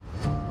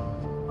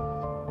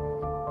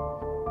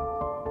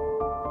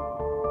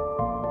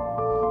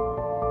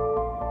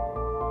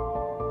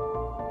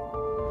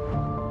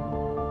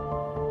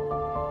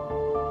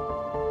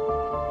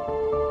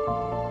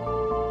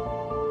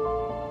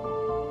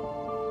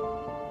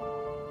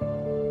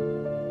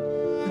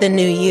the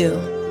new you.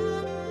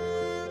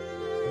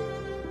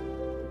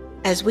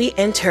 As we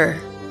enter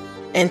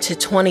into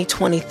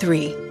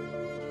 2023,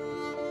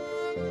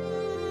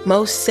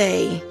 most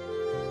say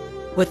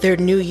what their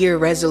New Year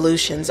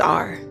resolutions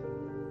are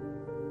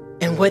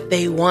and what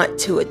they want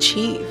to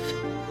achieve.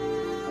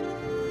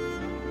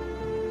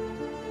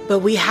 But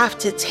we have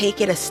to take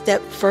it a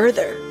step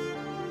further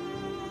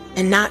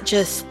and not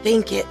just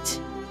think it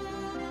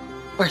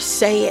or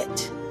say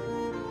it.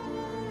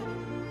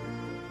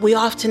 We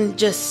often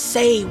just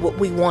say what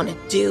we want to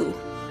do,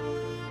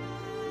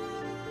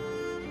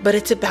 but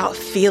it's about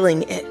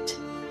feeling it.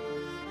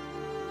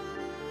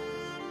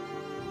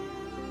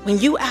 When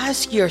you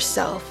ask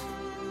yourself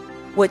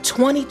what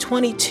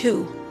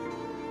 2022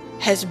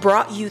 has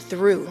brought you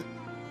through,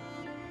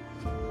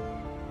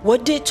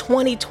 what did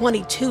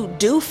 2022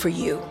 do for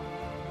you?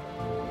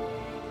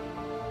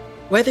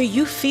 Whether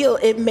you feel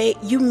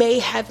you may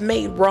have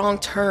made wrong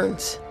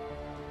turns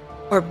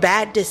or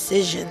bad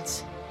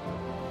decisions,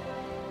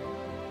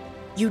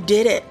 you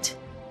didn't,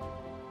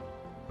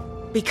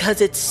 because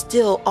it's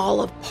still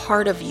all a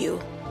part of you,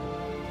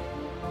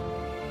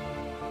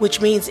 which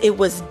means it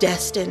was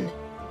destined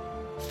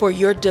for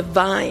your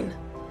divine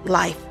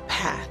life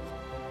path.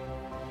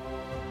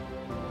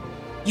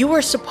 You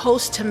were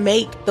supposed to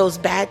make those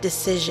bad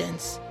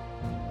decisions.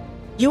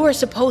 You were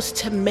supposed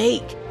to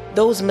make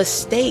those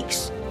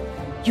mistakes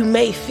you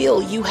may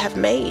feel you have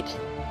made,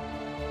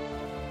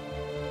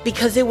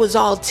 because it was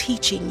all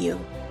teaching you.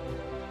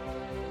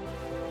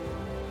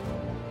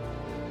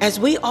 As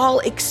we all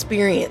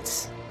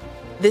experience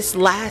this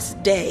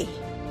last day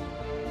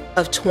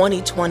of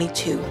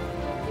 2022,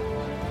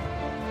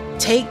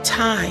 take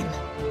time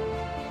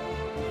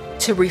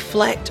to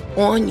reflect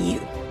on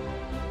you.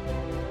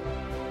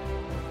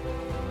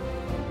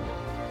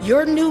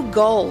 Your new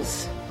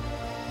goals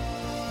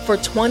for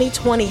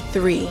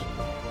 2023.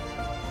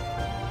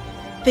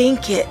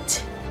 Think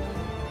it,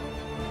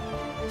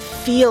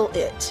 feel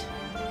it,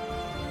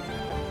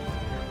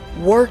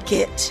 work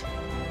it,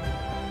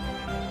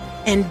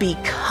 and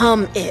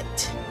become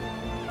it.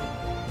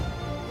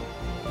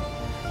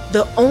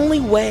 The only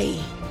way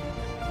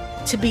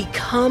to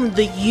become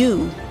the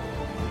you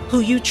who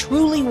you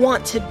truly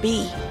want to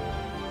be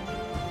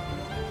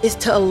is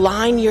to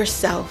align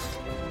yourself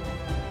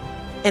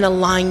and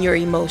align your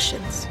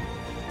emotions.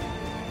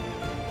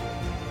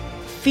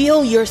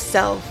 Feel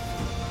yourself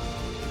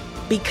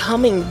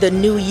becoming the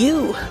new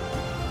you.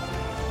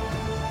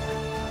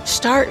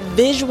 Start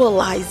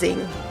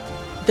visualizing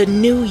the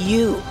new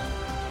you.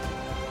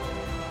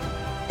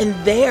 And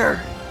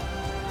there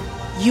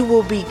you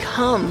will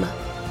become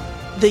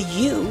the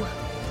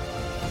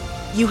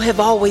you have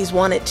always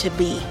wanted to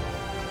be.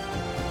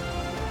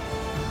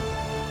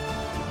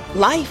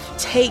 Life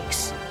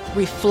takes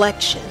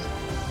reflection,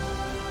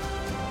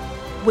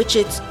 which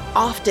it's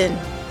often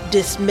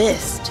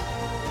dismissed.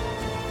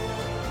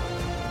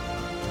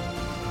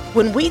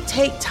 When we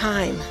take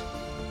time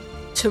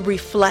to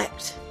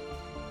reflect,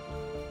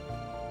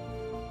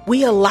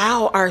 we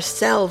allow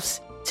ourselves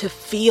to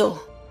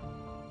feel.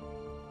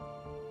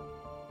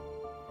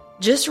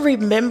 Just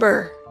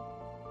remember,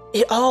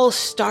 it all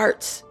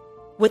starts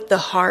with the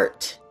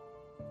heart,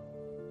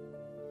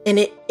 and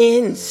it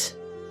ends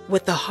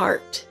with the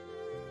heart.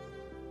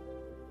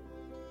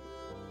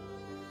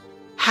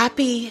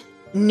 Happy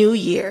New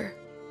Year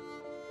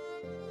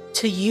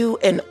to you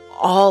and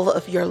all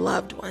of your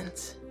loved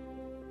ones.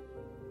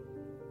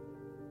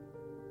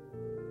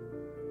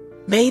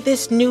 May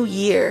this new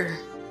year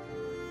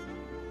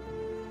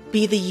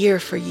be the year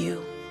for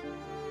you.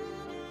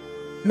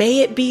 May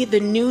it be the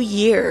new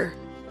year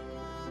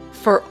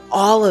for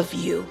all of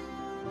you,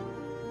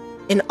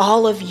 and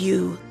all of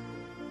you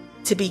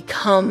to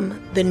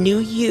become the new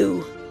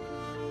you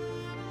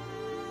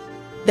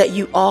that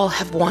you all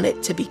have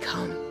wanted to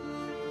become.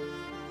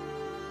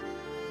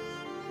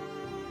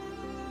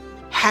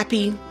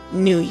 Happy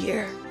New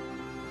Year.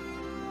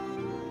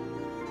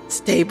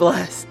 Stay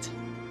blessed.